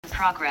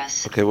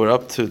progress. Okay, we're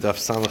up to Daf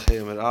Samach Hey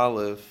Amid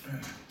Aleph,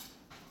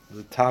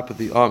 the top of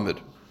the Amid.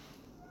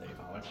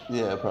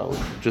 Yeah, probably.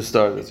 Just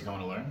started. Is he going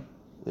to learn?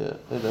 Yeah,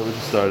 we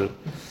just started.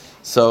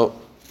 So,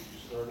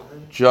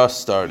 just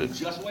started.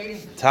 Just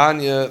waiting.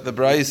 Tanya, the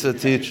Braisa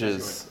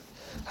teaches,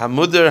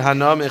 Hamuder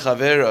Hanami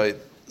Chaveroi.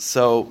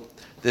 So,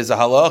 there's a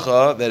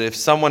halacha that if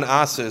someone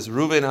asks,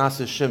 Reuben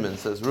asks Shimon,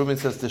 Reuben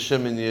says to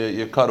Shimon,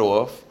 you're cut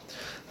off.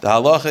 The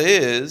halacha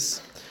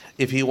is,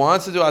 if he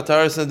wants to do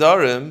Ataras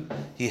Nadarim,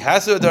 he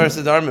has to do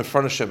Ataras Nadarim in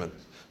front of Shimon.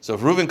 So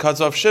if Reuben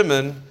cuts off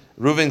Shimon,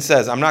 Reuben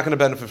says, I'm not going to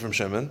benefit from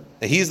Shimon.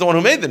 And he's the one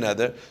who made the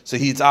neder, so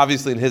it's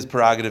obviously in his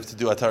prerogative to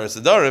do Ataras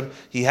Nadarim.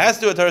 He has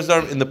to do Ataras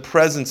Nadarim in the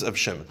presence of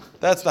Shimon.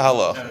 That's the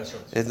halacha.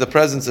 It's the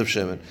presence of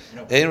Shimon.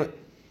 Anyway,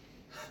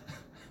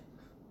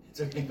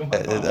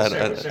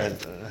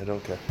 I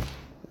don't care.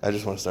 I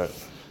just want to start.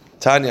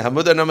 Tanya,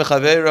 Hamudar Nami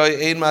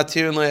Chaveroi Ein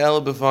Matirin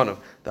Le'el B'Fanav.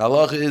 The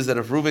halacha is that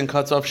if Reuben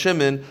cuts off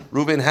Shimon,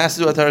 Reuben has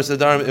to do Ataras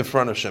Nadarim in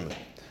front of Shimon.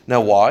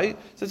 Now, why?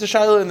 So it's a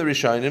shayla in the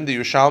Rishonim. The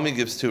Yerushalmi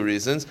gives two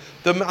reasons.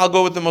 I'll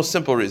go with the most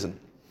simple reason.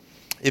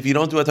 If you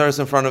don't do Ataras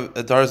in front of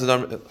Ataras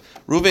Nadarim,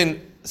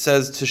 Reuben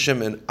says to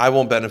Shimon, "I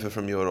won't benefit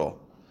from you at all."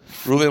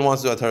 Reuben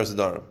wants to do Ataras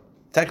Nadarim.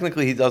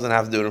 Technically, he doesn't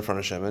have to do it in front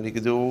of Shimon. He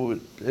could do it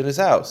in his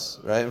house,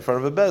 right, in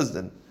front of a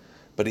bezdin.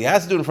 But he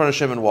has to do it in front of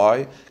Shimon.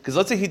 Why? Because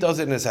let's say he does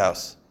it in his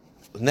house.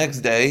 The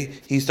next day,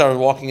 he started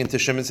walking into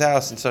Shimon's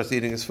house and starts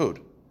eating his food.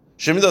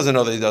 Shimon doesn't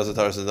know that he does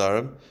Ataras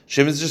Nadarim.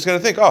 Shimon's just going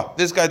to think, oh,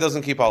 this guy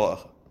doesn't keep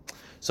halacha.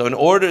 So in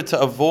order to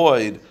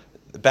avoid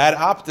bad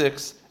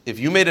optics, if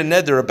you made a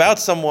neder about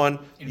someone,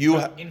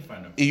 in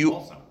front of you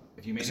also.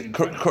 If you made it in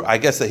front of I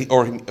guess that he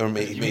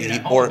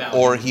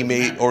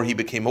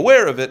became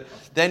aware of it,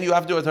 then you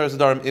have to do Ataras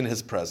Nadarim in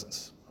his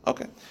presence.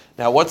 Okay.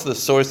 Now, what's the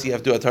source you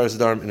have to do Ataras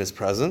Nadarim in his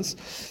presence?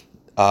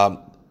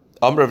 Amr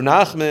of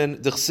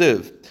Nachman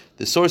D'chsiv.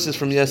 The source is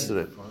from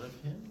yesterday. In front of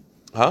him?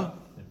 Huh?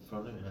 In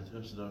front of him,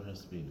 Ataras Nadarim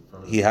has to be in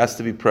front of him. He has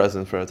to be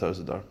present for Ataras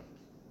Nadarim.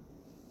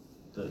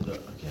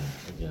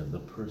 Again, the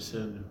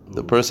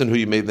person who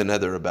you made the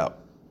neder about.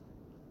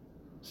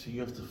 So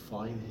you have to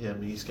find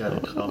him. He's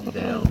got to come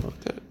down.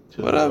 Okay.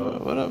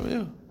 Whatever.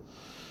 Yeah.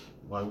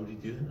 Why would he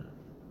do that?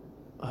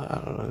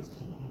 I don't know.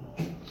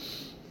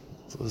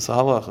 It's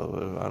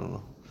halacha. I don't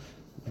know.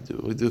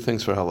 We do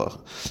things for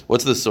halacha.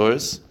 What's the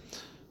source?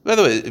 By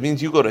the way, it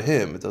means you go to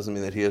him. It doesn't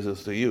mean that he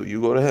has to you.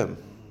 You go to him.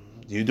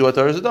 You do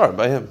Ataras Nadarim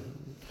by him.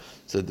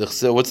 So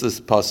what's this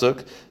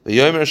pasuk? We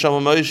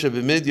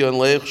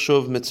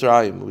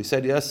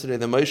said yesterday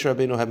that Moshe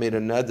Rabbeinu had made a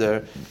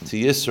neder to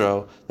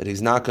Yisro that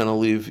he's not going to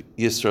leave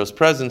Yisro's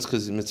presence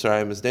because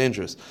Mitzrayim is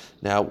dangerous.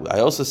 Now, I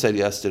also said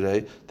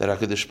yesterday that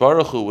HaKadosh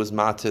Baruch Hu was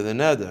mata the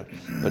neder,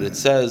 but it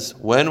says,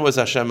 when was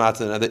Hashem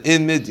mata the neder?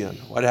 In Midian.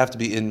 Why did it have to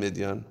be in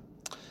Midian?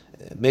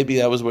 Maybe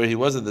that was where he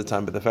was at the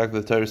time, but the fact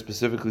that the Torah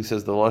specifically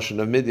says the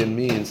lashon of Midian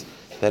means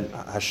that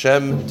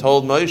Hashem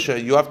told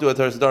Moshe, you have to do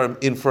Ataras Nadarim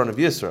in front of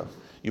Yisro.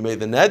 You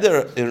made the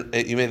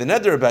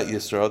neder about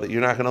Yisro that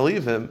you're not going to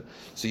leave him,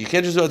 so you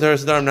can't just do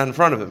Ataras Nadarim not in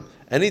front of him.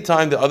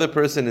 Anytime the other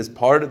person is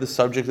part of the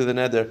subject of the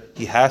neder,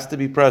 he has to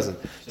be present.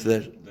 So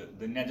the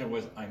neder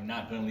was, I'm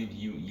not going to leave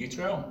you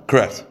Yitro?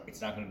 Correct.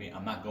 It's not going to be,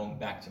 I'm not going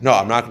back to No,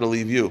 I'm not going to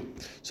leave you.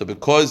 So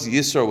because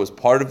Yisro was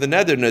part of the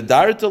neder,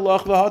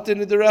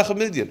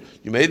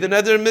 you made the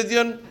neder in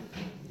Midian,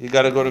 you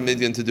got to go to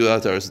Midian to do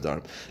Ataras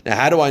Nadarim. Now,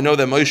 how do I know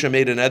that Moshe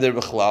made a neder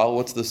b'chlal?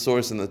 What's the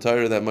source in the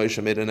Torah that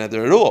Moshe made a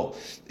neder at all?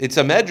 It's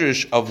a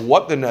medrash of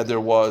what the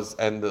neder was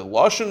and the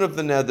lashon of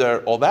the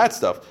neder, all that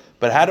stuff.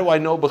 But how do I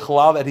know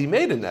b'chlal that he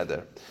made a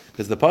neder?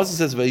 Because the pasuk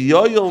says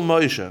Vayoyel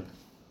Moshe.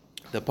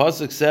 The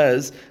pasuk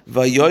says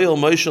Vayoyel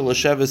Moshe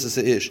l'sheves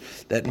ish.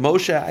 That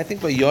Moshe, I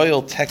think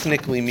Vayoyel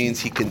technically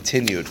means he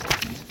continued.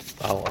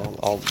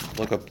 I'll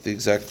look up the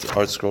exact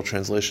Art Scroll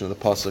translation of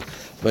the pasuk.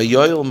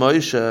 Vayoyel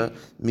Moshe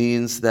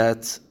means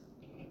that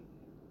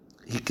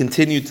he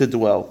continued to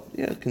dwell.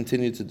 Yeah,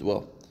 continued to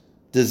dwell.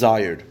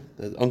 Desired.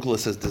 The Uncle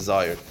says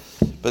desired.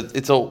 But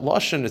it's a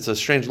lashon, it's a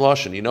strange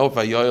lashon. You know if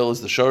Vayoyel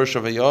is the shorish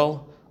of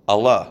Vayoyel?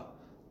 Allah.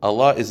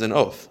 Allah is an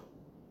oath.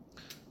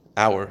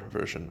 Our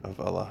version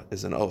of Allah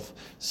is an oath.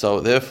 So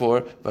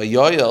therefore,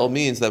 Vayoyel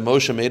means that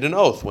Moshe made an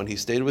oath when he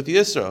stayed with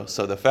Yisro.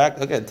 So the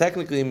fact, again,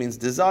 technically it means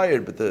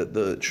desired, but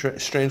the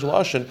strange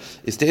lashon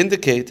is to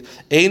indicate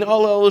Ein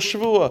Allah el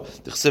Shavua.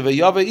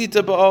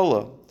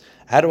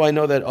 How do I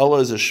know that Allah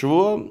is a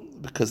Shavua?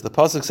 Because the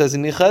pasuk says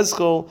in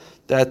Yechezkel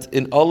that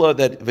in Allah,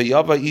 that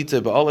Vayava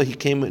ita ba'Allah, he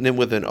came in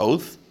with an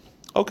oath.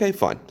 Okay,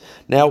 fine.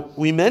 Now,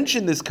 we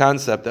mentioned this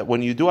concept that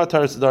when you do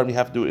Ataras Nadarim, you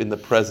have to do it in the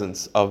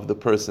presence of the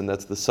person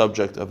that's the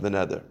subject of the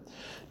neder.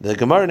 The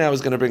Gemara now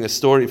is going to bring a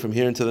story from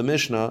here into the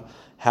Mishnah,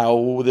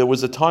 how there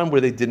was a time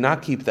where they did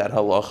not keep that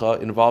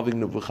halacha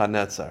involving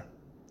Nebuchadnezzar.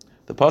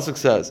 The pasuk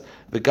says,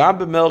 "V'gam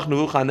b'melech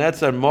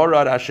Nebuchadnezzar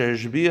morad asher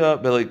hishbia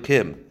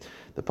belikim."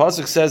 The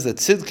pasuk says that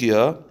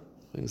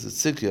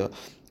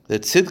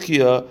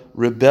Tzidkiah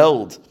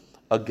rebelled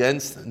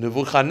against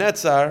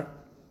Nebuchadnezzar.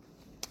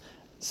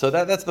 So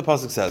that's the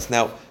pasuk says.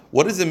 Now,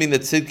 What does it mean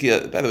that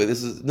Tzidkiah? By the way,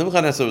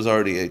 Nebuchadnezzar was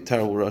already a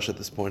terrible rush at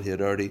this point. He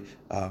had already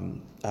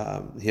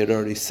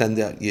sent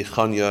out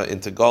Yechanya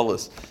into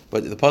Galus.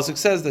 But the pasuk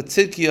says that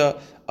Tzidkiah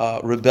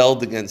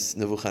rebelled against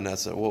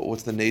Nebuchadnezzar.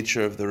 What's the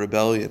nature of the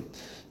rebellion?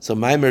 So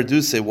Maimer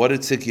do say, what did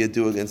Tzidkiah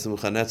do against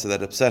Nebuchadnezzar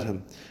that upset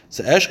him?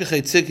 So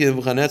Eshkechei Tzidkiah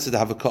Nebuchadnezzar to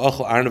have a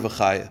ka'achal arnav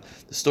achaya.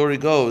 The story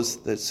goes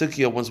that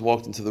Tzidkiah once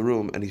walked into the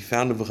room and he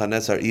found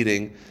Nebuchadnezzar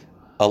eating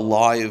a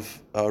live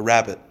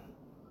rabbit,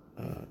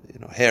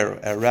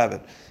 a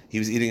rabbit. He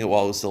was eating it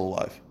while it was still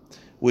alive,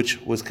 which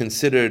was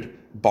considered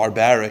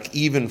barbaric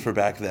even for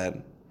back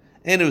then,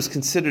 and it was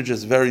considered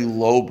just very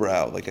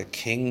lowbrow, like a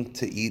king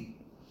to eat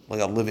like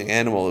a living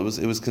animal.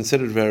 It was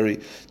considered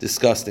very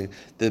disgusting.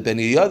 The Ben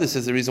Yehuda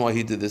says the reason why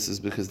he did this is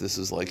because this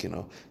is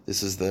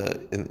this is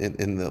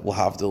in the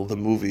Lahavdil, the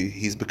movie,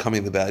 he's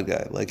becoming the bad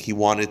guy. Like he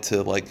wanted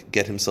to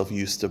get himself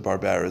used to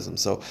barbarism,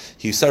 so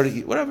he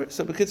started whatever.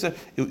 So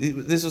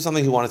this was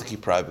something he wanted to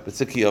keep private, but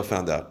Tzidkiah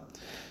found out.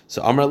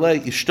 So Amar Le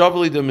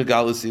Yishtabli de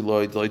Megalis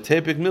Eloi Deloi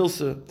Tepik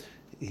Milsa.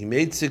 He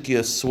made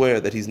Tzidkiah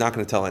swear that he's not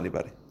going to tell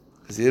anybody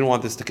because he didn't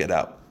want this to get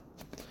out.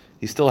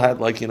 He still had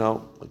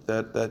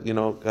that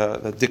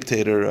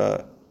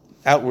dictator.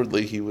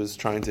 Outwardly, he was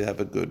trying to have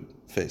a good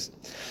face.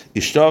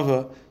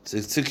 Ishtava,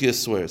 Tzidkiah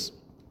swears.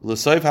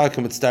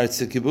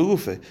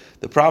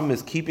 The problem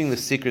is keeping the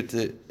secret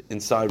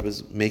inside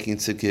was making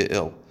Tzidkiah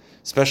ill,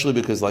 especially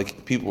because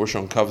people were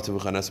showing cover to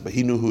Nebuchadnezzar, but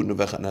he knew who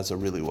Nebuchadnezzar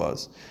really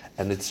was,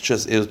 and it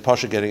was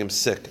Pasha getting him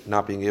sick,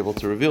 not being able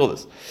to reveal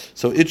this.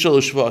 So Itchel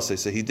Ushvase,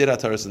 so he did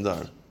Ataras and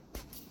Dar.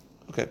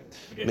 Okay.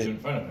 In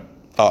front of him.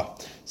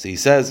 So he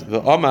says,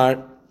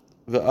 V'omar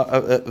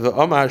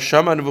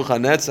Shama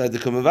Nebuchadnezzar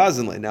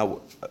dekumavazin.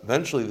 Now,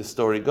 eventually the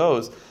story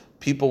goes,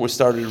 people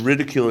started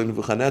ridiculing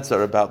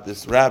Nebuchadnezzar about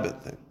this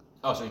rabbit thing.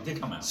 Oh, so it did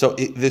come out. So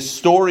this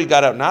story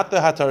got out, not the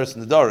Hataras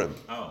and the Darim,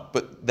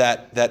 but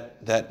that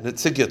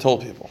Tzidkiah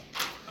told people.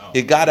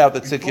 It got out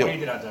that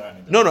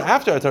Tzidkiah. No,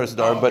 after Hataras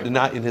Darim, but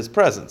not in his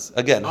presence.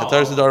 Again,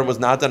 Hataras Darim was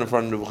not done in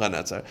front of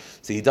Nebuchadnezzar.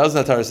 So he does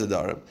Hataras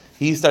Darim.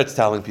 He starts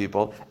telling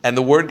people, and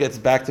the word gets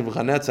back to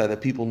Nebuchadnezzar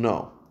that people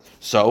know.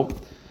 So,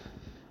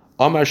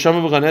 Amar Shama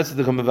Nebuchadnezzar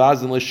to come and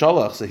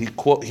Shalach. So he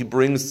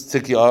brings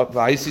Tzidkiah up.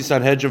 V'aisi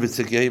Sanhedrin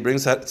v'Tzidkiah. He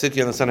brings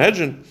Tzidkiah in the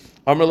Sanhedrin.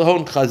 Amar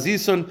Lahon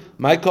Chazison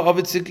Maika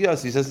Avid Tzidkiah.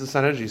 So he says to the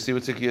Sanhedrin, "You see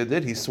what Tzidkiah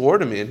did? He swore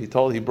to me, and he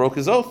broke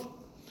his oath."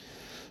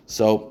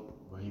 So.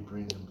 Why you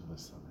bring him to the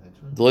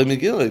Sanhedrin? Delay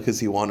Megillah, because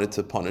he wanted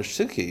to punish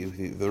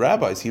Tzidkiah. The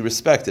rabbis, he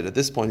respected. At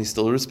this point, he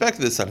still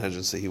respected the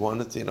Sanhedrin, so he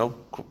wanted to,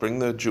 bring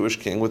the Jewish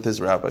king with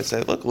his rabbi.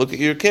 Say, look at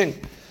your king.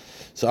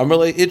 So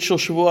Amarle Itchel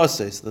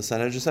Shavuase. So the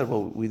Sanhedrin said,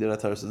 well, we did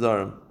Ataras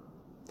Adarim.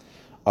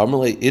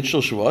 Amarle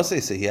Itchel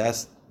Shavuase. So he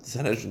asked the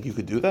Sanhedrin, you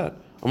could do that?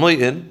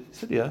 Amarle in? He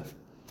said, yeah.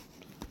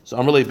 So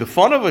Amarle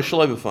B'fanav or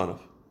Shalai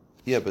B'fanav?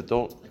 Yeah, but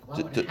don't.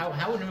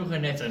 How would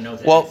Nebuchadnezzar know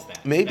that? Well,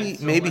 maybe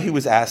he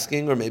was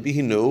asking, or maybe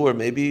he knew, or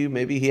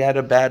maybe he had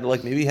a bad,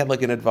 maybe he had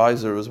an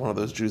advisor who was one of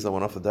those Jews that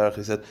went off the derech.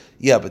 He said,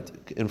 yeah, but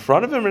in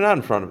front of him or not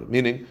in front of him?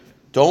 Meaning,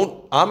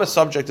 I'm a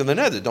subject in the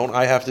neder. Don't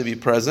I have to be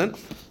present?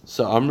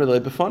 So I'm really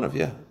in front of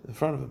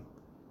him.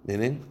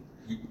 Meaning,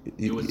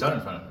 it was done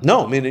in front of him.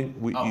 No, meaning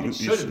it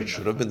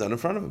should have been done in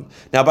front of him.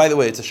 Now, by the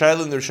way, it's a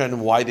shayla in the Rishonim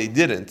why they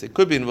didn't. It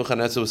could be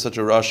Nebuchadnezzar was such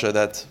a rasha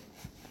that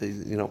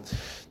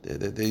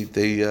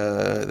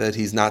that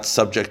he's not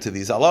subject to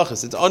these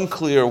halachas. It's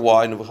unclear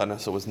why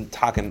Nebuchadnezzar was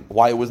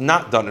why it was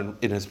not done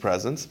in his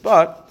presence,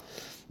 but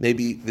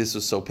maybe this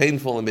was so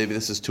painful and maybe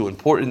this is too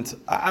important.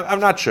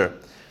 I'm not sure.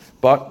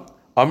 But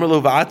Amr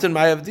lo va'atan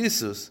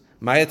ma'avdisus,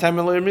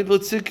 ma'atam lo yirmid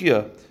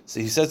l'tzikia. So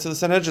he says to the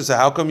Sanhedrin, so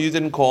how come you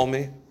didn't call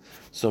me?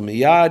 So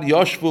miyad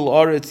yoshvul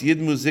aretz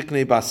yidmu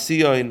ziknei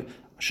basiyoin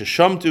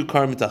sheshamtu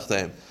kar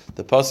mitachteim.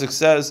 The pasuk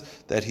says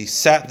that he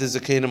sat the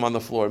Zakanim on the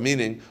floor,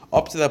 meaning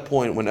up to that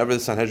point, whenever the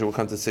Sanhedrin would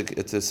come to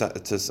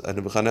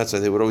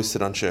Nebuchadnezzar, they would always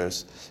sit on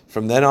chairs.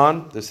 From then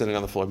on, they're sitting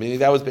on the floor, meaning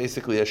that was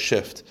basically a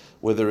shift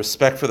where the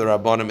respect for the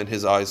Rabbanim in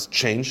his eyes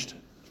changed.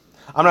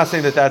 I'm not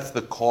saying that that's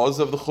the cause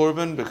of the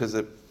Churban, because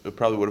it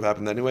probably would have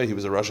happened anyway. He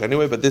was a rush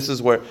anyway, but this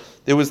is where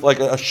there was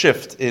a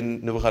shift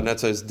in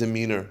Nebuchadnezzar's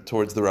demeanor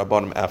towards the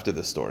Rabbanim after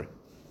this story.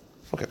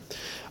 Okay,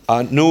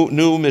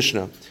 new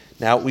Mishnah.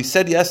 Now, we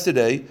said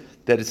yesterday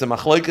that it's a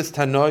machlokes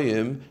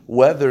tanoim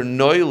whether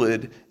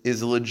noilid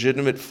is a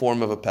legitimate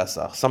form of a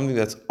Pesach, something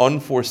that's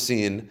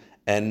unforeseen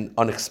and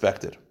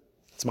unexpected.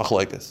 It's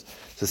machlokes.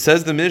 So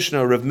says the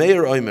Mishnah, Rav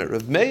Meir Omer.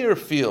 Rav Meir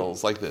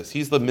feels like this.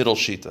 He's the middle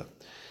shita.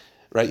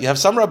 Right? You have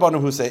some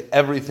Rabbanim who say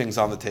everything's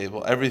on the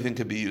table, everything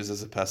could be used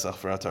as a Pesach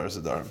for Ataras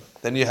Adarim.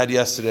 Then you had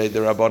yesterday the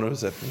Rabbanim who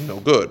said,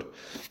 no good.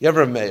 You have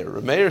Rav Meir.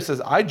 Rav Meir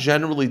says, I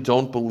generally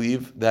don't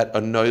believe that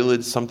a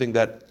noilid, something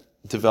that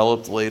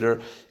developed later,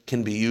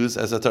 can be used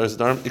as Ataras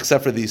Adarim,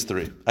 except for these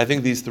three. I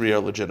think these three are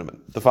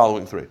legitimate. The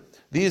following three.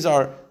 These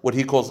are what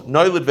he calls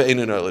noilid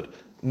ve'einu noilid.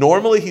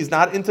 Normally he's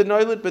not into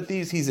noilid, but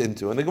these he's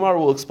into. And the Gemara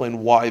will explain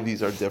why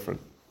these are different.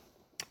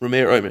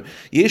 There are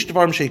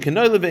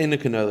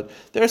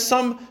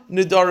some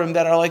nidarim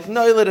that are like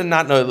noilid and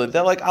not noilid.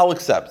 They're like, I'll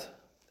accept.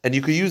 And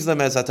you could use them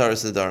as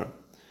Ataras Adarim.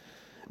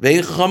 But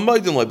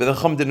the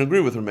Chum didn't agree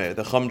with Rameir.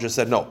 The Chum just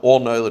said, no,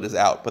 all Noilid is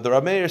out. But the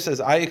Rameir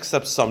says, I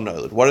accept some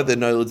Noilid. What are the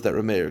Noilids that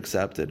Rameir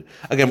accepted?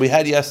 Again, we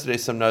had yesterday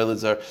some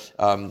Noilids are,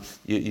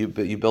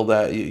 you build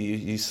that,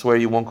 you swear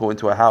you won't go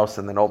into a house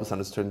and then all of a sudden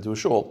it's turned into a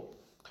shul.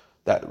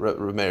 That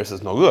Rameir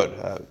says, no good.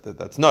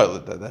 That's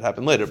Noilid. That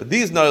happened later. But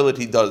these Noilid,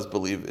 he does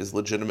believe, is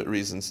legitimate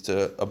reasons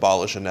to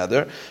abolish a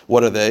nether.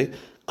 What are they?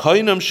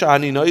 Kainam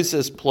shani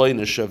noises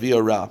ploina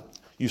shavia ra.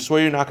 You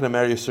swear you're not going to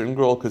marry a certain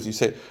girl because you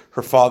say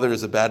her father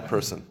is a bad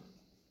person.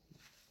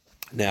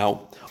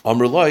 Now,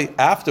 Amrullah,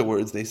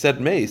 afterwards, they said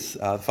Mace,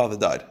 the father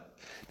died.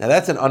 Now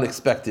that's an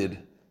unexpected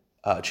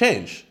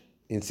change.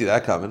 You didn't see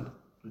that coming.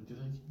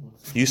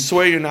 You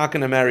swear you're not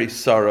going to marry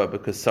Sarah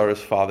because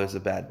Sarah's father is a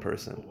bad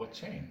person. Well, what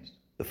changed?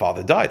 The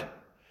father died.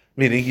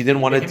 Meaning you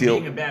didn't want to deal...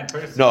 being a bad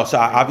person. No, so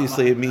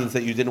obviously it means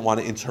that you didn't want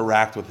to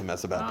interact with him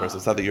as a bad person.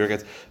 It's not that you're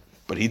against...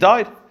 But he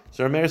died.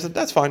 So Rameir said,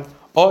 that's fine.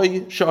 Oy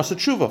shasa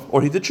tshuva,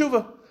 or he did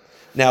tshuva.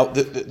 Now,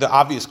 the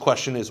obvious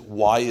question is,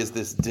 why is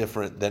this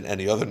different than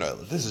any other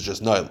Noilid? This is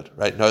just Noilid,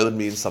 right? Noilid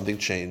means something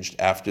changed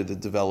after the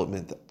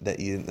development that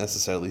you didn't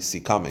necessarily see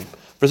coming.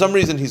 For some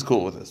reason, he's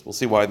cool with this. We'll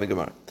see why in the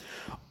Gemara.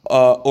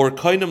 Or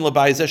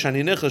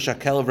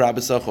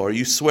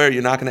you swear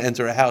you're not going to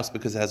enter a house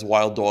because it has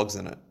wild dogs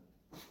in it.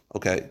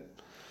 Okay.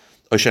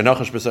 Or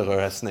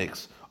has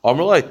snakes. They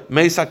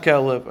say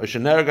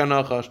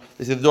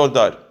the dog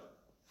died.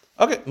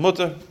 Okay,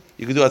 mutter.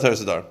 You can do Atar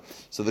Sadar.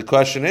 So the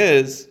question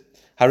is,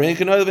 but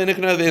again,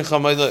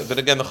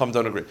 the Chum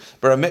don't agree.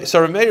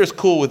 So Rameir is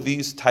cool with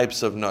these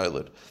types of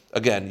Noilid.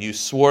 Again, you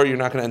swore you're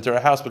not going to enter a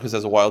house because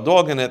there's a wild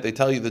dog in it. They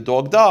tell you the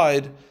dog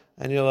died,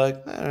 and you're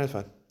like, that's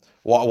fine.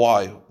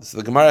 Why? So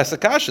the Gemara asks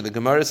Akasha. The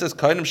Gemara says,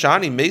 "Kainam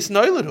shani meis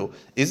Noilid.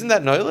 Isn't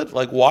that Noilid?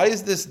 Like, why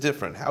is this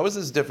different? How is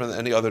this different than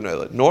any other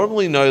Noilid?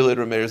 Normally, Noilid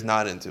Rameir is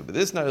not into, but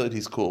this Noilid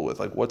he's cool with.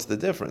 Like, what's the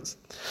difference?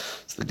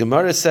 So the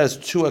Gemara says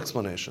two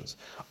explanations.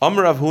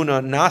 Amar Rav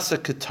Huna nasa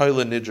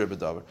ketoila nidra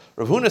b'davar.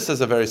 Rav Huna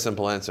says a very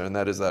simple answer, and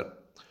that is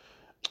that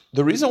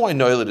the reason why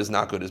Noilid is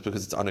not good is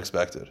because it's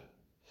unexpected.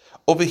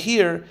 Over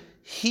here,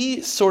 he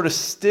sort of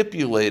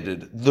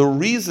stipulated the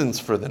reasons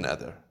for the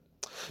nether.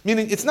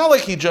 Meaning, it's not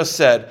like he just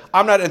said,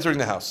 I'm not entering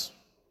the house.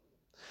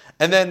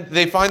 And then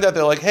they find out,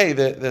 they're like, hey,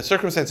 the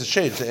circumstances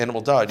changed, the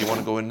animal died, you want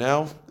to go in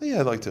now?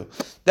 Yeah, I'd like to.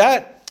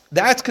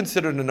 That's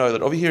considered a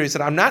Noilid. Over here, he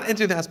said, I'm not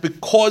entering the house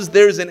because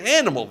there's an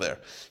animal there.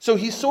 So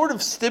he sort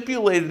of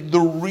stipulated the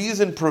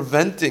reason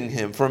preventing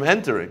him from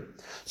entering.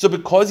 So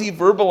because he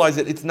verbalized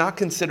it, it's not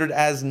considered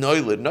as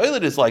Noilid.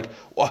 Noilid is like,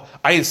 well,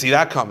 I didn't see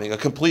that coming, a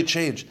complete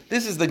change.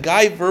 This is the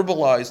guy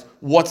verbalized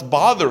what's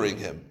bothering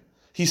him.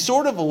 He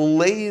sort of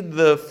laid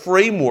the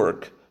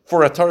framework for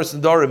Atar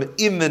Sadarim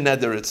in the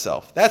nether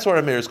itself. That's why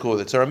Rameir is cool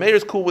with it. So Rameir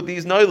is cool with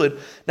these Noilid,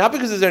 not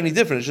because there's any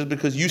difference, just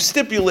because you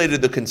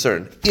stipulated the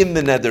concern in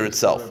the nether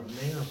itself.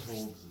 Rameir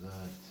holds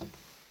that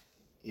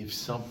if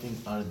something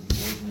out of the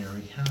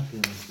ordinary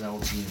happens, that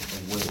would be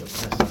a way of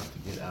Pesach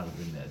to get out of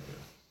the nether.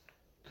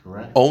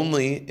 Correct?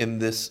 Only in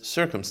this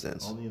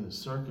circumstance. Only in the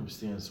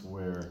circumstance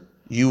where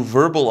you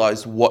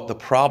verbalized what the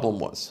problem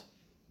was.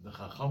 the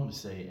Chacham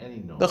say any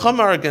Noilid. The Chacham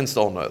are against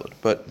all Noilid,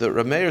 but the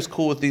Rameir is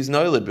cool with these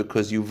Noilid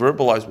because you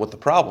verbalize what the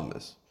problem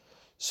is.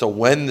 So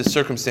when the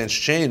circumstance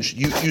changed,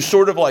 you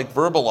sort of like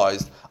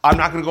verbalized, I'm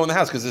not going to go in the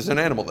house because there's an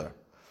animal there.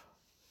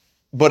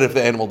 But if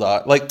the animal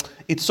died, like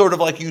it's sort of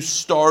like you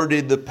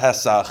started the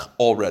Pesach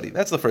already.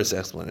 That's the first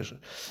explanation.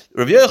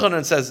 Rav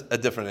Yochanan says a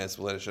different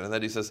explanation, and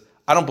then he says,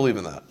 I don't believe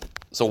in that.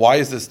 So why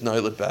is this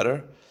Noilid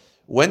better?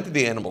 When did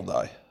the animal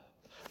die?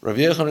 Rav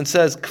Yochanan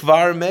says,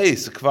 Kvar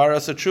meis, kvar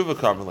asa tshuva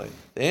karmelei.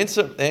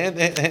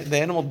 The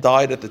animal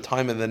died at the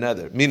time of the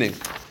nether. Meaning,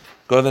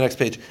 go to the next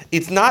page.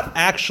 It's not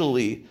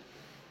actually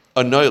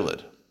a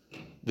Noilid.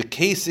 The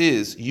case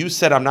is, you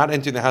said, I'm not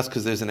entering the house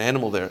because there's an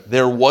animal there.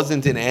 There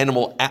wasn't an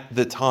animal at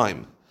the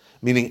time.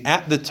 Meaning,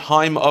 at the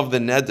time of the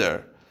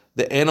nether,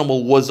 the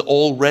animal was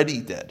already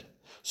dead.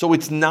 So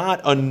it's not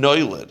a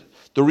Noilid.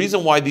 The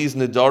reason why these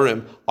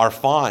Nedarim are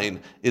fine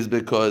is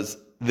because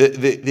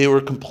they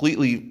were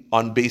completely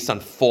based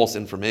on false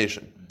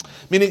information.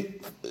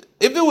 Meaning,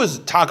 if it was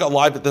Taka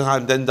alive at the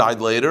time, then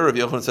died later, Rav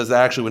Yochanan says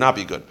that actually would not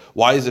be good.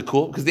 Why is it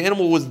cool? Because the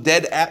animal was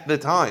dead at the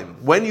time.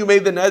 When you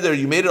made the nether,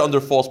 you made it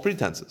under false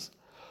pretenses.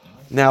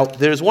 Now,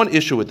 there's one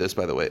issue with this,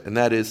 by the way, and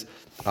that is,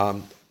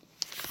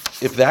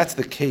 if that's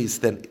the case,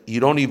 then you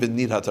don't even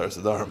need Hatar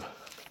Sadarim.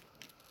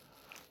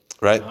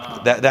 Right?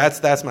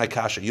 That's my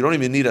kasha. You don't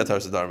even need Hatar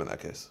Sadarim in that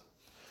case.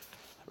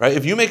 Right?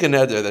 If you make a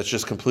nether that's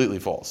just completely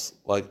false,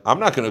 like, I'm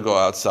not going to go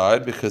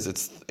outside because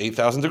it's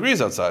 8,000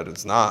 degrees outside.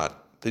 It's not.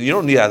 Then you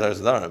don't need Hatar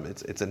Sadarim.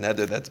 It's a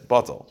nether that's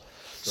bottle.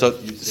 So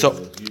that's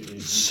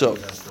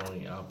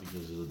going out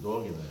because there's a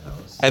dog in the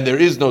house. And there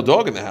is no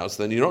dog in the house,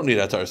 then you don't need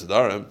Atar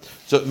Sadarim.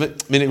 So,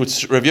 meaning Rav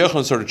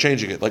Yochanan sort of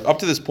changing it. Like up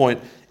to this point,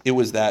 it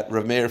was that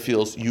Rav Meir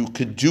feels you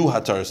could do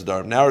Hatar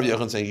Sadarim. Now Rav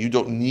Yochanan saying you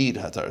don't need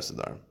Hatar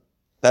Sadarim.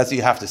 That's what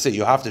you have to say.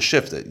 You have to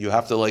shift it. You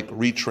have to like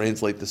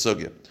retranslate the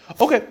sugya.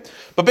 Okay,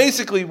 but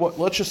basically,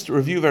 let's just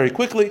review very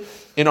quickly.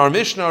 In our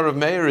Mishnah, Rav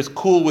Meir is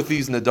cool with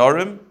these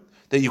Nadarim.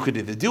 that you could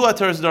either do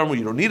Ataras Darm or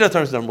you don't need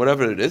Ataras Darm,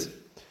 whatever it is.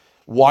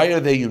 Why are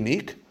they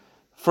unique?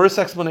 First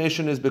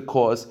explanation is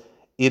because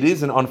it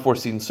is an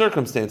unforeseen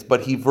circumstance,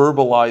 but he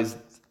verbalized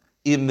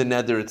in the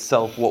neder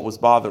itself what was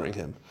bothering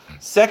him.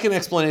 Second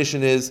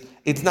explanation is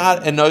it's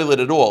not a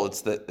noilid at all.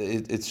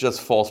 It's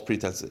just false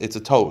pretense. It's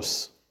a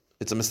tos.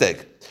 It's a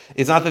mistake.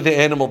 It's not that the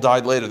animal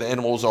died later. The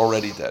animal was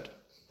already dead.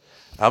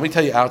 Now, let me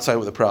tell you outside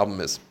what the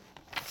problem is.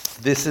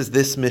 This is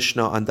this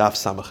Mishnah on Daf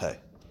Samachay.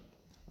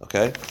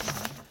 Okay?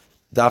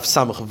 Daf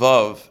Samach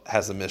Vav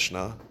has a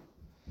Mishnah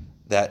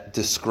that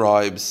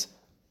describes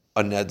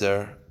a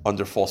neder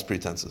under false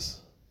pretenses.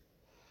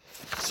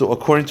 So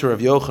according to Rav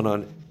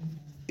Yochanan,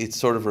 it's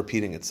sort of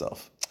repeating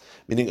itself.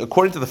 Meaning,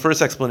 according to the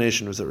first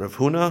explanation, was that Rav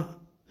Huna,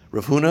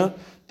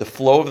 the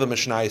flow of the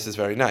Mishnayos is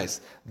very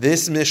nice.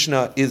 This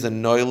Mishnah is a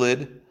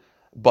noilid,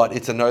 but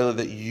it's a noilid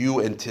that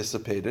you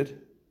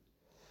anticipated.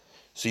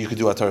 So you could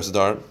do Ataras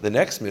Darm. The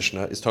next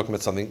Mishnah is talking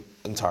about something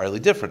entirely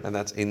different, and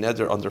that's a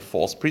neder under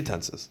false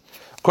pretenses.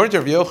 According to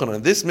Rav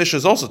Yochanan, this Mishnah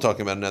is also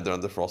talking about a neder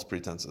under false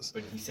pretenses.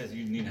 But he says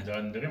you need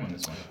Hadaran Darim on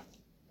this one.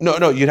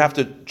 No, you'd have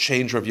to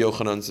change Rav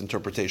Yochanan's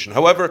interpretation.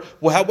 However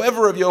Rav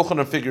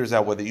Yochanan figures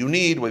out whether you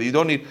need, whether you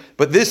don't need,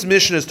 but this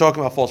Mishnah is talking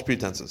about false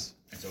pretenses.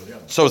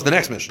 So is the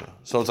next Mishnah.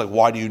 So it's like,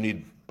 why do you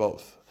need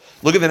both?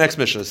 Look at the next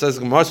Mishnah. It says,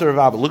 look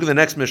at the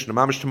next Mishnah.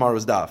 Mamish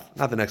tomorrow's daf.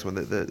 Not the next one,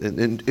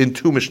 in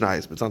two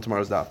Mishnahs, but it's on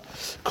tomorrow's daf.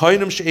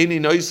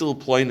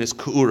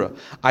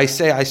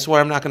 I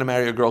swear I'm not going to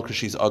marry a girl because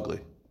she's ugly.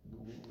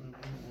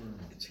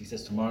 He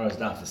says tomorrow's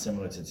daf is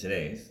similar to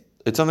today's.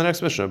 It's on the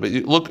next Mishnah, but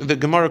you look, the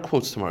Gemara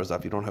quotes tomorrow's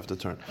daf. You don't have to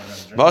turn.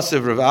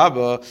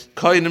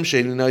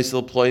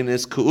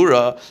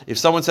 If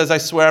someone says, I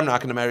swear I'm not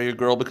going to marry a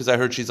girl because I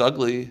heard she's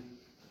ugly,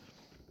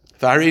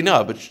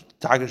 but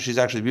she's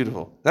actually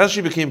beautiful. Now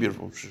she became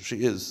beautiful. She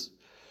is.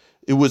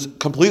 It was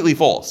completely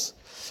false.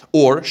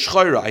 Or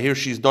shchayra, I hear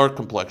she's dark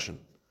complexion.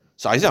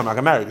 So I say I'm not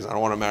going to marry her because I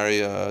don't want to marry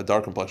a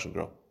dark complexion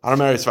girl. I don't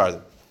marry a Sephardi.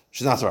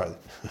 She's not Sephardi.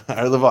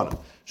 I Levana.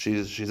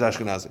 She's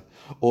Ashkenazi.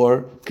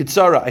 Or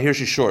Kitsara, I hear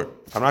she's short.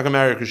 I'm not going to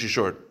marry her because she's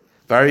short.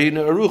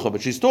 Varina Arucha,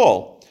 but she's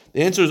tall.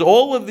 The answer is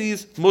all of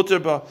these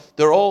mutter,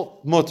 they're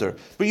all mutter.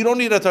 But you don't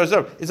need that to.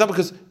 It's not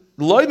because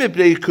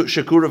it's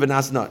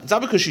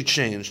not because she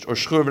changed, or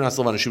Shkur v'nas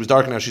Levana, she was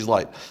dark now she's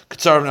light.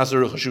 Kitsar v'nas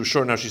Arucha, she was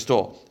short now she's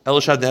tall.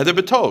 Elishad neder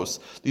betos.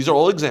 These are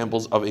all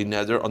examples of a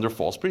neder under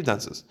false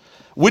pretenses,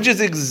 which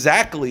is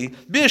exactly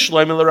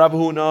Bishleim Rav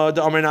Huna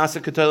the Amar Nasa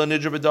Ketayla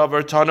Nidra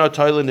B'Davar Tana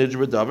Tayla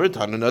Nidra B'Davar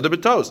Tana Neder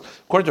betos.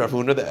 According to Rav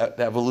Huna,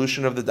 the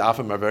evolution of the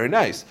dafim are very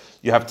nice.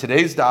 You have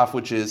today's daf,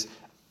 which is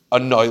a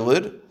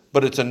noilid,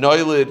 but it's a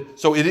noilid,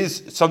 so it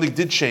is something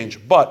did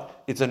change,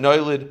 but it's a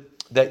noilid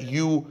that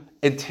you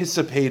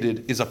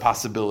anticipated is a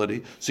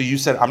possibility. So you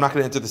said, I'm not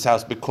going to enter this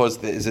house because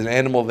there is an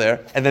animal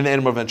there, and then the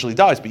animal eventually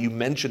dies, but you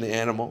mention the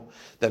animal.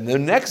 Then the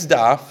next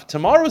daf,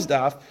 tomorrow's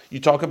daf, you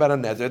talk about a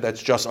neder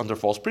that's just under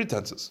false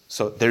pretenses.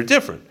 So they're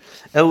different.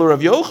 El Rav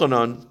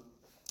Yochanan,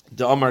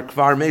 the Amar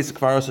Kvar Meis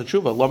Kvar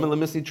Asachuva, Lamin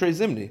Lemisni Trei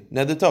Zimni,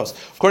 neder tos.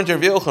 According to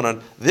Rav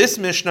Yochanan, this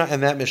Mishnah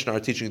and that Mishnah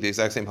are teaching the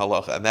exact same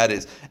halacha, and that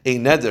is a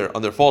neder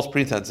under false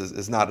pretenses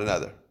is not a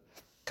neder.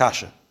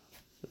 Kasha.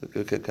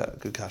 Good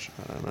kasha.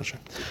 I'm not sure.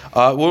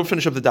 We'll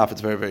finish up the daf. It's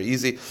very, very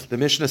easy. The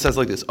Mishnah says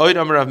like this: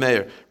 Oid Amar Rav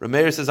Meir. Rav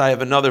Meir says, I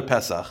have another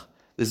Pesach.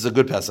 This is a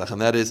good Pesach,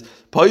 and that is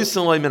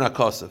Poisin Loi Min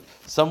HaKosav.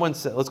 Someone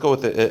said, let's go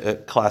with a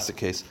classic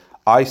case.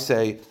 I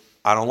say,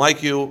 I don't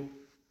like you.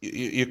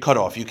 You're cut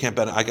off. You can't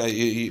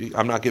benefit.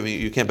 I'm not giving you.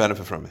 You can't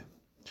benefit from me.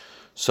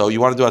 So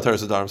you want to do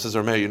Ataras Darm? Says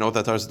Rav Meir. You know what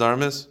Ataras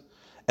Darm is?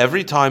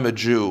 Every time a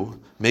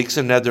Jew makes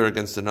a neder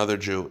against another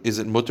Jew, is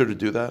it mutter to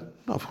do that?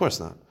 No, of course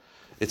not.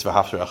 It's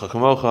v'hafter echa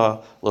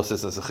kamocha, lo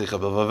sisna sechicha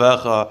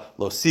b'vavecha,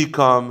 lo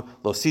sikam,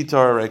 lo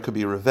sitar, right? It could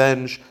be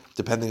revenge,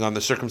 depending on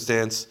the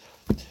circumstance.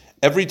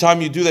 Every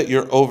time you do that,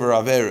 you're over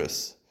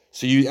averis.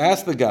 So you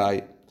ask the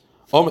guy,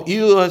 if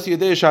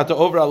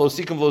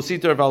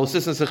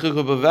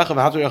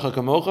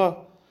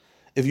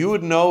you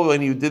would know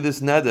when you did this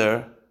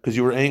neder, because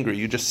you were angry,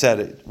 you just said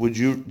it,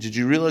 did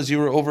you realize you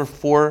were over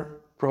 4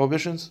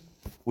 prohibitions?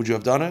 Would you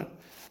have done it?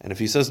 And if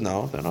he says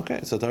no, then okay,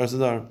 it's Ataras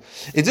Darm.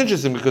 It's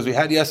interesting because we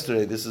had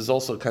yesterday, this is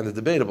also kind of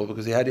debatable,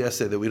 because we had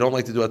yesterday that we don't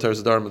like to do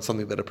Ataras Darm on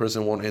something that a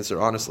person won't answer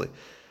honestly.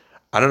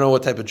 I don't know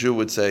what type of Jew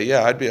would say,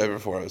 yeah, I'd be over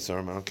 4 hours,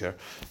 I don't care.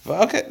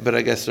 But okay, but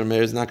I guess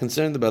Rameir is not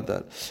concerned about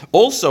that.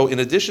 Also, in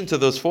addition to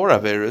those 4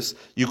 Averis,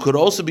 you could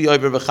also be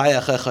over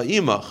v'chayachecha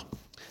imach.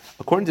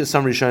 According to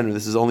some Rishonim,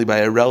 this is only by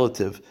a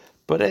relative,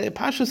 but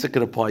Pashas, it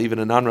could apply even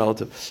a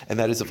non-relative. And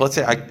that is, if let's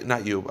say, I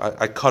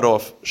cut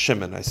off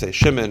Shimon. I say,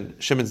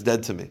 Shimon's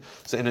dead to me.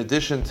 So in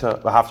addition to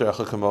V'hafter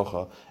Echa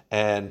Kamocha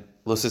and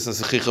Lo Sisna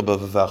Sechicha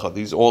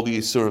B'Vavecha, all the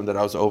Yisurim that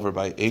I was over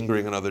by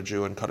angering another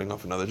Jew and cutting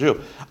off another Jew,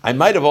 I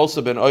might have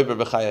also been over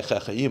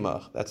V'chayachecha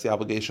Yimach. That's the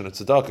obligation of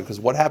tzedakah. Because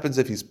what happens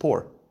if he's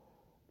poor?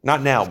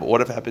 Not now, but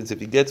what happens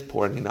if he gets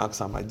poor and he knocks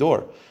on my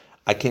door?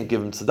 I can't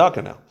give him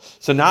tzedakah now.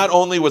 So not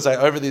only was I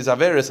over these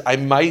averis, I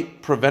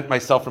might prevent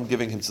myself from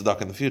giving him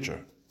tzedakah in the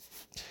future.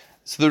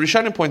 So the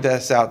Rishonim point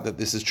this out that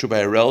this is true by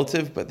a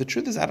relative, but the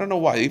truth is I don't know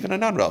why, even a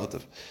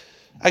non-relative.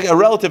 A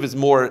relative is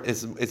more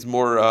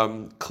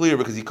clear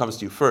because he comes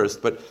to you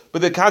first. But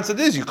the concept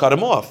is you cut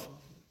him off.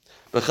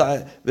 If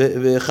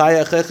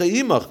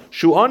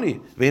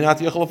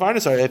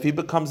he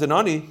becomes an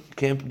ani, you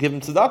can't give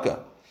him tzedakah.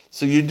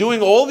 So you're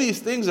doing all these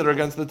things that are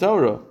against the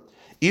Torah.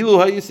 If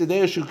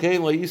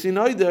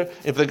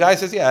the guy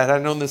says, "Yeah, had I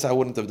known this, I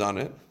wouldn't have done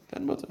it,"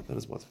 then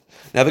is mutter.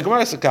 Now the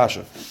Gemara is a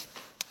kasha.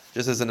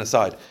 Just as an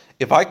aside,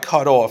 if I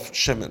cut off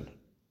Shimon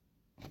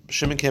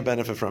can't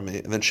benefit from me,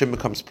 and then Shimon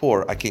becomes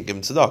poor, I can't give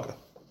him tzedakah.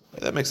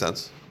 That makes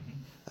sense.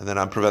 And then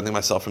I'm preventing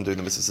myself from doing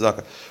the mitzvah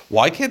tzedakah.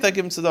 Why can't I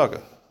give him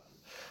tzedakah?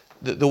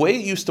 The way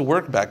it used to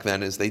work back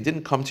then is they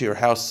didn't come to your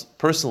house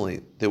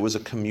personally. There was a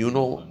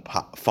communal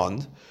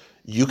fund.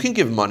 You can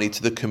give money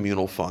to the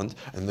communal fund,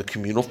 and the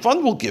communal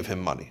fund will give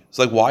him money. It's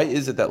like, why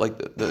is it that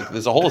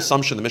there's a whole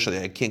assumption in the Mishnah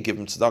that I can't give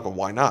him tzedakah?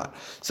 Why not?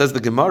 Says the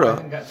Gemara.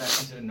 Isn't that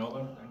considered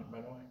nola, by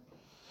the way?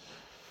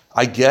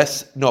 I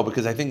guess, no,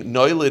 because I think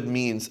noilid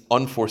means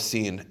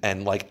unforeseen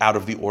and like out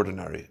of the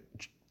ordinary.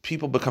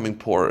 People becoming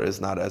poor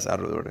is not as out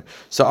of the ordinary.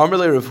 So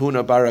Amrle Rav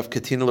Huna bar Rav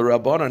Katina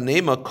l'Rabbana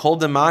Nema kol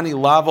demani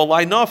lavo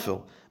lai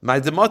nafil my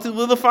demati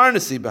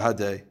l'lefarnasi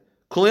behadei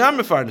kuliyam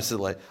mefarnasi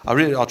lei. I'll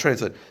read it. I'll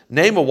translate.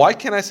 Nema, why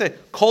can't I say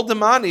kol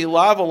demani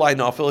lavo lai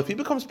nafil? If he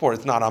becomes poor,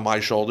 it's not on my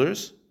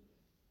shoulders.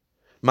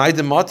 My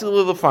demati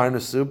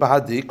l'lefarnasi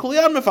behadei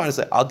kuliyam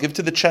mefarnasi. I'll give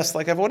to the chest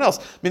like everyone else.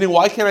 Meaning,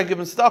 why can't I give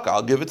him tzedakah?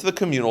 I'll give it to the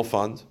communal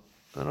fund.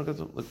 I don't get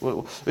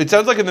to, it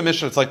sounds like in the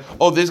Mishnah, it's like,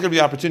 oh, there's going to be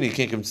opportunity. You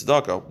can't give him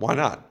tzedakah. Why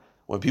not?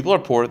 When people are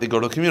poor, they go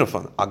to the communal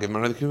fund. I'll give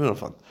money to the communal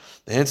fund.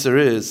 The answer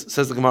is,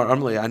 says the Gemara,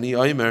 the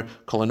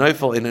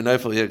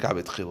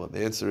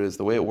answer is,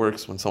 the way it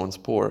works when someone's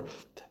poor,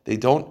 they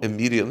don't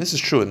immediately, this is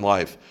true in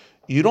life,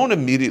 you don't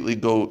immediately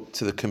go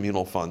to the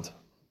communal fund.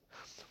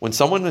 When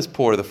someone is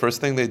poor, the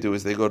first thing they do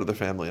is they go to their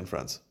family and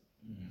friends.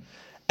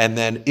 And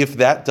then if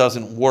that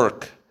doesn't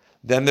work,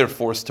 then they're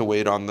forced to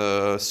wait on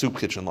the soup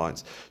kitchen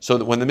lines. So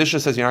that when the Mishnah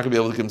says you're not going to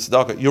be able to give him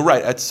tzedakah, you're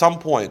right, at some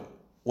point,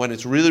 when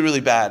it's really, really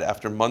bad,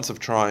 after months of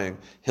trying,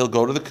 he'll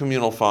go to the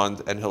communal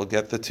fund and he'll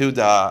get the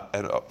tuda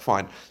and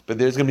fine. But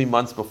there's going to be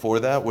months before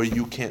that where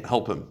you can't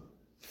help him,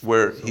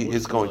 where he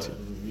is going to.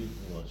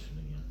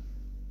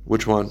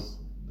 Which one?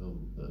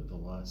 The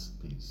last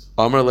piece.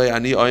 Amar le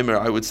ani omer,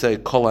 I would say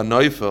kol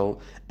hanoifel,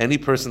 any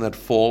person that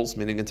falls,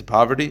 meaning into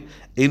poverty,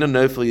 eina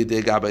noifel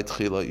yedei gabei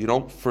tchila. You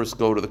don't first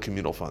go to the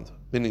communal fund,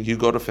 meaning you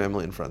go to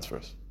family and friends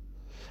first.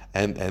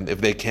 And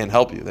if they can't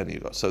help you, then you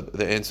go. So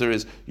the answer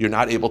is you're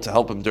not able to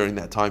help him during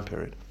that time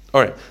period.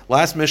 All right,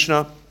 last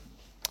Mishnah.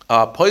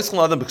 This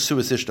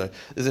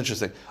is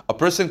interesting. A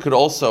person could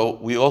also,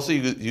 we also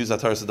use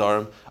Atar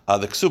Sadarim,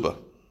 the ksuba.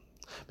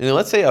 Meaning,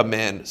 let's say a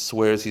man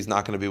swears he's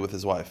not going to be with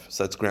his wife,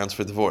 so that's grounds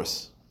for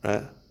divorce,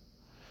 right?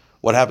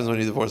 What happens when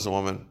you divorce a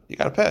woman? You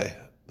got to pay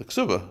the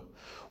ksuba.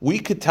 We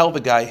could tell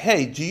the guy,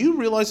 hey, do you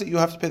realize that you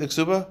have to pay the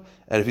ksuba?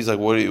 And if he's like,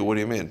 what do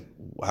you mean?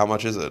 How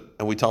much is it?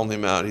 And we tell him the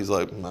amount. He's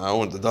like, no, I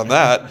wouldn't have done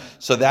that.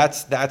 So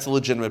that's a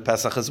legitimate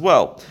Pesach as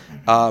well.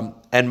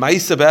 And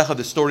Ma'isa Becha,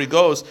 the story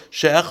goes,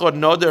 She'echad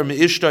noder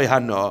me'ishtoi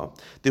hana.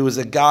 There was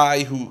a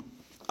guy who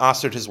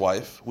astered his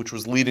wife, which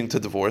was leading to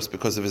divorce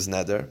because of his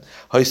neder.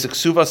 Ha'is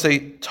ksuva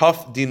say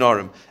tough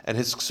dinarim, and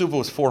his ksuva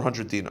was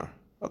 400 dinar.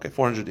 Okay,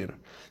 400 dinar.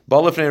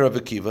 Ba'alefnei Rav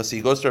Akiva, so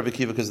he goes to Rav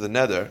Akiva because of the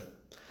neder.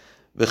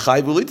 The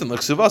chayvulitin like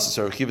ksuvas.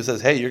 So Rav Akiva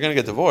says, hey, you're going to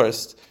get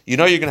divorced. You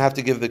know you're going to have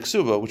to give the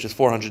ksuva, which is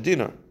 400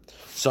 dinar.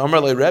 So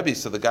Amar le Rebbe,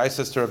 so the guy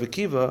says to Rav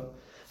Akiva,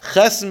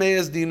 ches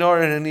meyes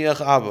dinar and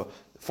aniach abba.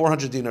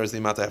 400 dinar is the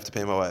amount I have to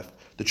pay my wife.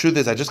 The truth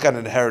is, I just got an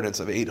inheritance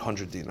of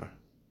 800 dinar.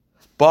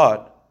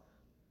 But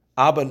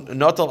abba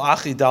notal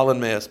achi dalan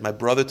meyes. My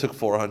brother took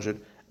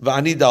 400.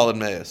 V'ani dalan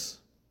meyes.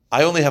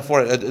 I only have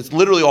 400. It's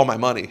literally all my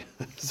money.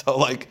 So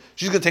like,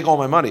 she's going to take all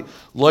my money.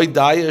 Why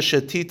can't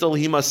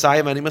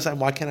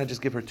I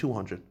just give her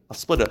 200? I'll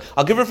split it.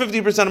 I'll give her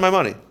 50% of my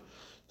money.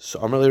 So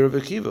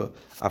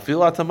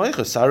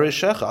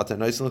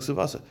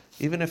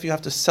even if you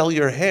have to sell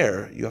your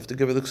hair, you have to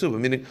give her the ksuba.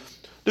 Meaning,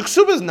 the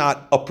ksuba is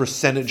not a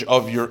percentage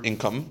of your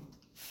income.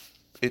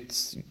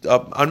 It's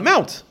an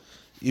amount.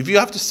 If you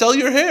have to sell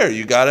your hair,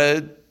 you got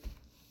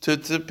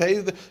to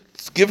pay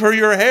give her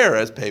your hair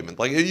as payment.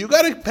 Like, you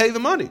got to pay the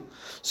money.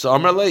 So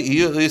so he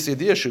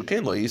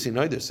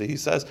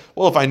says,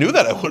 well, if I knew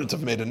that, I wouldn't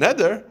have made a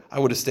neder. I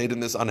would have stayed in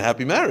this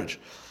unhappy marriage.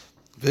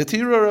 They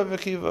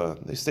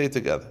stayed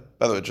together.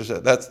 By the way,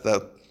 just that's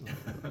that.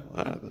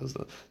 Those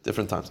are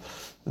different times.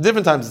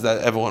 Different times is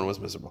that everyone was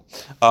miserable.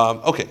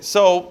 Okay,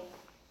 so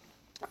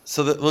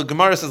the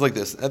Gemara says like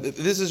this.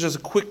 This is just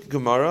a quick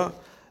Gemara.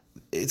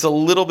 It's a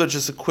little bit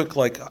just a quick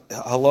like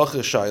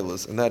halacha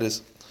shailas, and that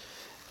is,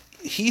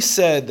 he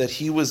said that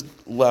he was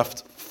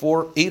left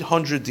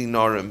 800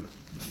 dinarim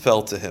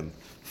fell to him.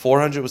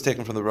 400 was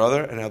taken from the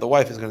brother, and now the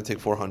wife is going to take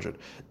 400.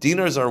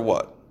 Dinars are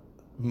what?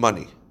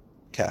 Money,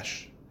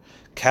 cash.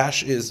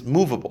 Cash is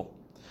movable.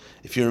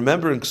 If you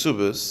remember in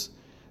Ksubas,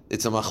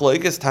 it's a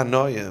machlokes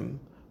tanoim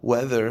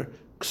whether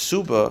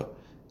Ksuba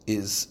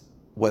is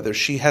whether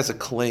she has a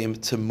claim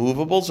to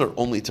movables or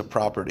only to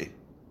property.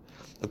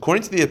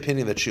 according to the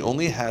opinion that she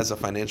only has a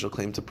financial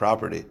claim to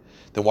property,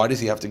 then why does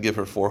he have to give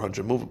her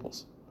 400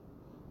 movables?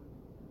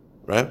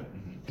 Right?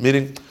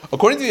 Meaning,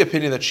 according to the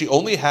opinion that she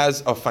only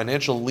has a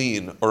financial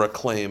lien or a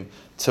claim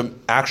to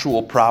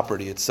actual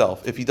property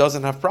itself, if he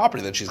doesn't have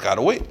property, then she's got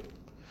to wait.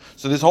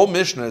 So this whole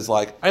Mishnah is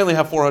like, I only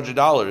have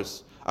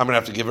 $400. I'm going to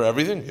have to give her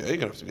everything? Yeah, you're going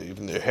to have to give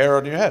even the hair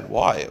on your head.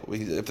 Why?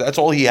 If that's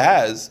all he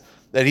has,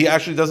 then he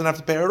actually doesn't have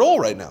to pay her at all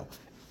right now.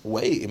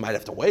 Wait, he might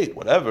have to wait,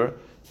 whatever.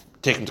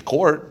 Take him to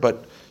court.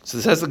 But, so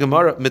this says the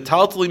Gemara,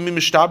 Metaltali mi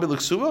mishtabi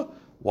l'ksuba?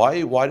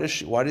 Why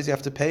does he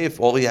have to pay if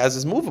all he has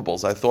is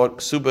movables? I thought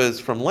ksuba is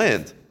from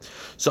land.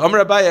 So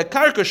Amar Abaya,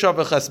 karka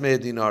shava chasmei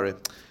dinari.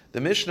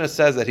 The Mishnah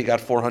says that he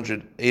got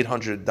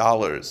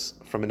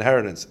 $800 from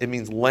inheritance. It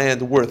means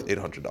land worth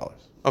 $800.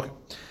 Okay.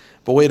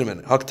 But wait a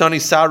minute. Haktani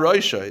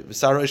saroisha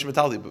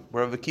metali.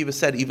 Where Rav Akiva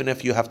said, even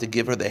if you have to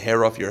give her the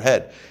hair off your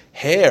head,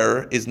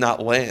 hair is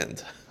not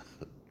land,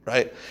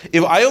 right?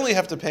 If I only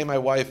have to pay my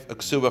wife a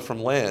ksuba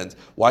from land,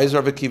 why is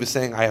Rav Akiva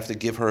saying I have to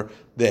give her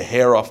the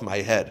hair off my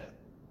head?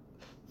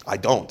 I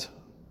don't.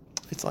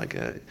 It's like,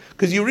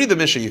 because you read the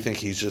Mishnah, you think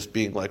he's just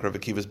being like, Rav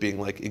Akiva's being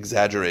like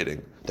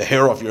exaggerating. The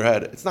hair off your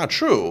head. It's not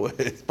true.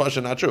 It's pasha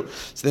not true.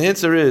 So the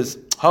answer is,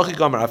 what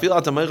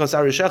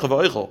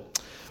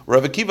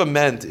Rav Akiva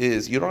meant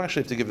is, you don't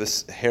actually have to give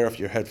this hair off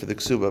your head for the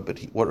ksuba, but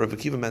what Rav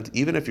Akiva meant,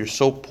 even if you're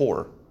so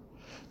poor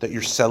that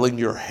you're selling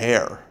your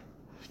hair,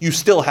 you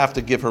still have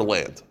to give her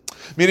land.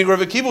 Meaning Rav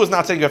Akiva was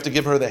not saying you have to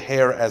give her the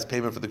hair as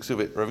payment for the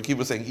ksuba. Rav Akiva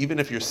was saying even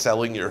if you're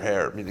selling your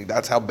hair, meaning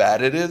that's how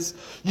bad it is,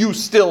 you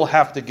still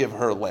have to give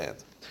her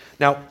land.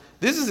 Now,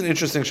 this is an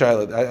interesting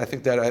shayla. I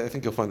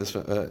think you'll find this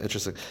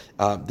interesting.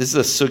 This is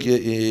a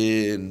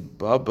sugya in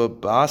Baba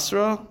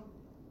Basra,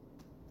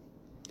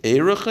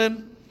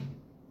 Erechin,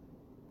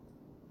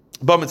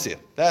 Bamitzia.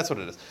 That's what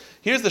it is.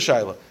 Here's the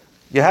shayla.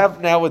 You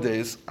have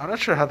nowadays, I'm not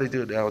sure how they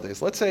do it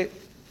nowadays. Let's say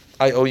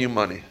I owe you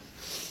money.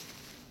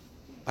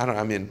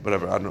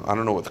 Whatever. I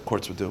don't know what the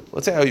courts would do.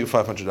 Let's say I owe you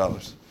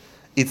 $500.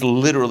 It's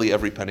literally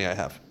every penny I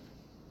have.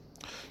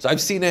 So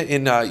I've seen it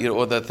in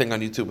or that thing on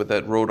YouTube with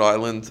that Rhode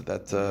Island,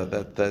 that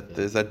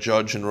there's that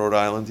judge in Rhode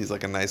Island. He's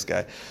like a nice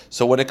guy.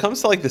 So when it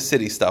comes to like the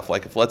city stuff,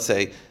 like if let's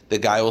say the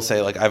guy will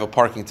say like I have a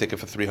parking ticket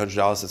for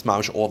 $300, it's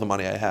mamish all the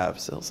money I have.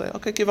 So he'll say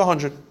okay, give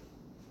 $100.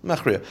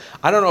 Machriya.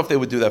 I don't know if they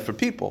would do that for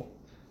people.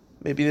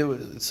 Maybe they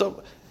would.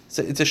 So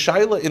it's a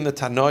shaila in the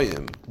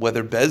Tanoim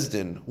whether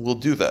Bezdin will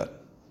do that.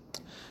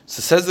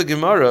 So says the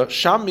Gemara,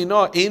 Sham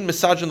mina ein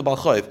misajin the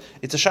balchayv.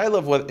 It's a shaila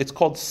of whether it's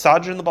called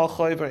sajin the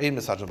balchayv or ein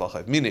misajin the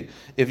balchayv. Meaning,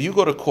 if you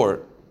go to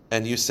court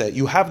and you say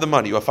you have the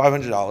money, you have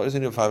 $500 and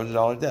you have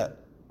 $500 debt,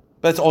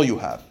 that's all you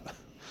have.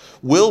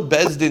 Will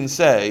Bezdin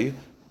say,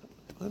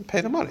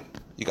 pay the money?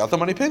 You got the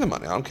money, pay the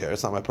money. I don't care.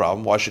 It's not my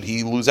problem. Why should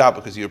he lose out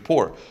because you're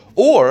poor?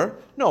 Or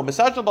no,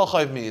 misajin the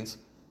balchayv means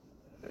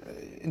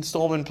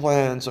installment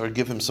plans or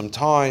give him some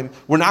time.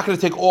 We're not going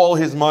to take all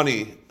his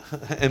money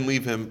and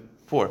leave him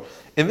poor.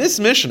 In this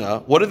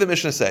Mishnah, what did the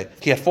Mishnah say?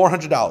 He had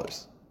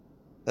 $400.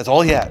 That's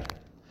all he had.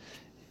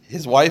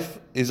 His wife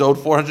is owed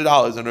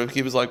 $400, and Rav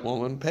Akiva's like,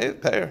 well, then pay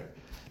her.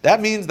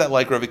 That means that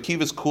like Rav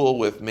Akiva's cool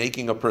with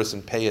making a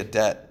person pay a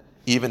debt,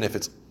 even if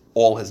it's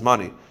all his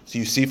money. So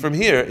you see from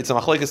here, it's a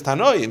machlekes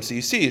tanoim. So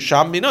you see,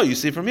 Sham Mino, you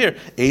see from here,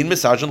 ein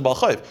misajin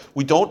balchayv.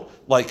 We don't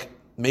like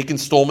make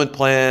installment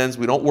plans.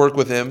 We don't work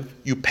with him.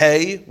 You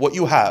pay what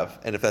you have,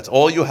 and if that's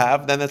all you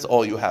have, then that's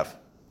all you have.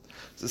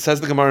 So it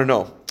says the Gemara,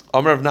 no.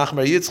 Amar of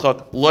Nachmar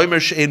Yitzchak,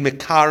 loimer she'ein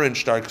mekarin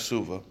shtar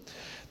ksuva.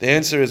 The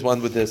answer is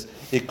one with this.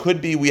 It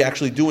could be we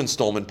actually do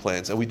installment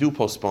plans and we do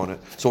postpone it.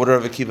 So what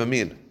does Rav Akiva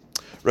mean?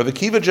 Rav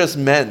Akiva just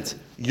meant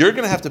you're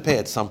going to have to pay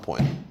at some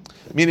point.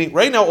 Meaning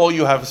right now all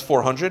you have is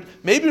 $400.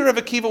 Maybe Rav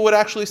Akiva would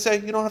actually say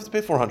you don't have to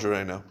pay $400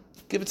 right now.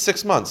 Give it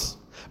 6 months.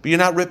 But you're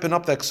not ripping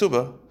up that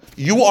ksuba.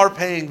 You are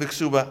paying the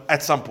ksuba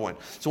at some point.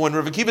 So when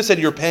Rav Akiva said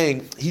you're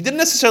paying, he didn't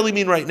necessarily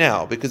mean right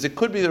now, because it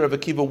could be that Rav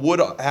Akiva would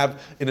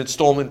have an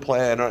installment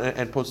plan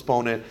and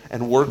postpone it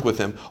and work with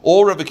him.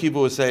 All Rav Akiva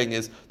was saying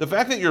is, the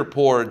fact that you're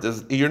poor,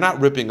 you're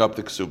not ripping up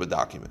the ksuba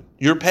document.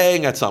 You're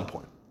paying at some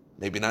point.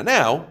 Maybe not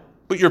now,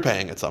 but you're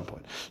paying at some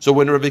point. So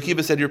when Rav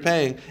Akiva said you're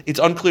paying, it's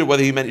unclear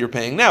whether he meant you're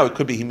paying now. It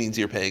could be he means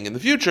you're paying in the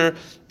future,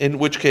 in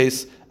which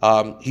case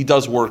he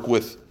does work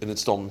with an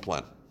installment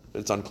plan.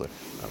 It's unclear.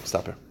 I'll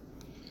stop here.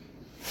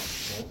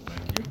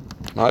 Thank you.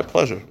 My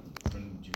pleasure.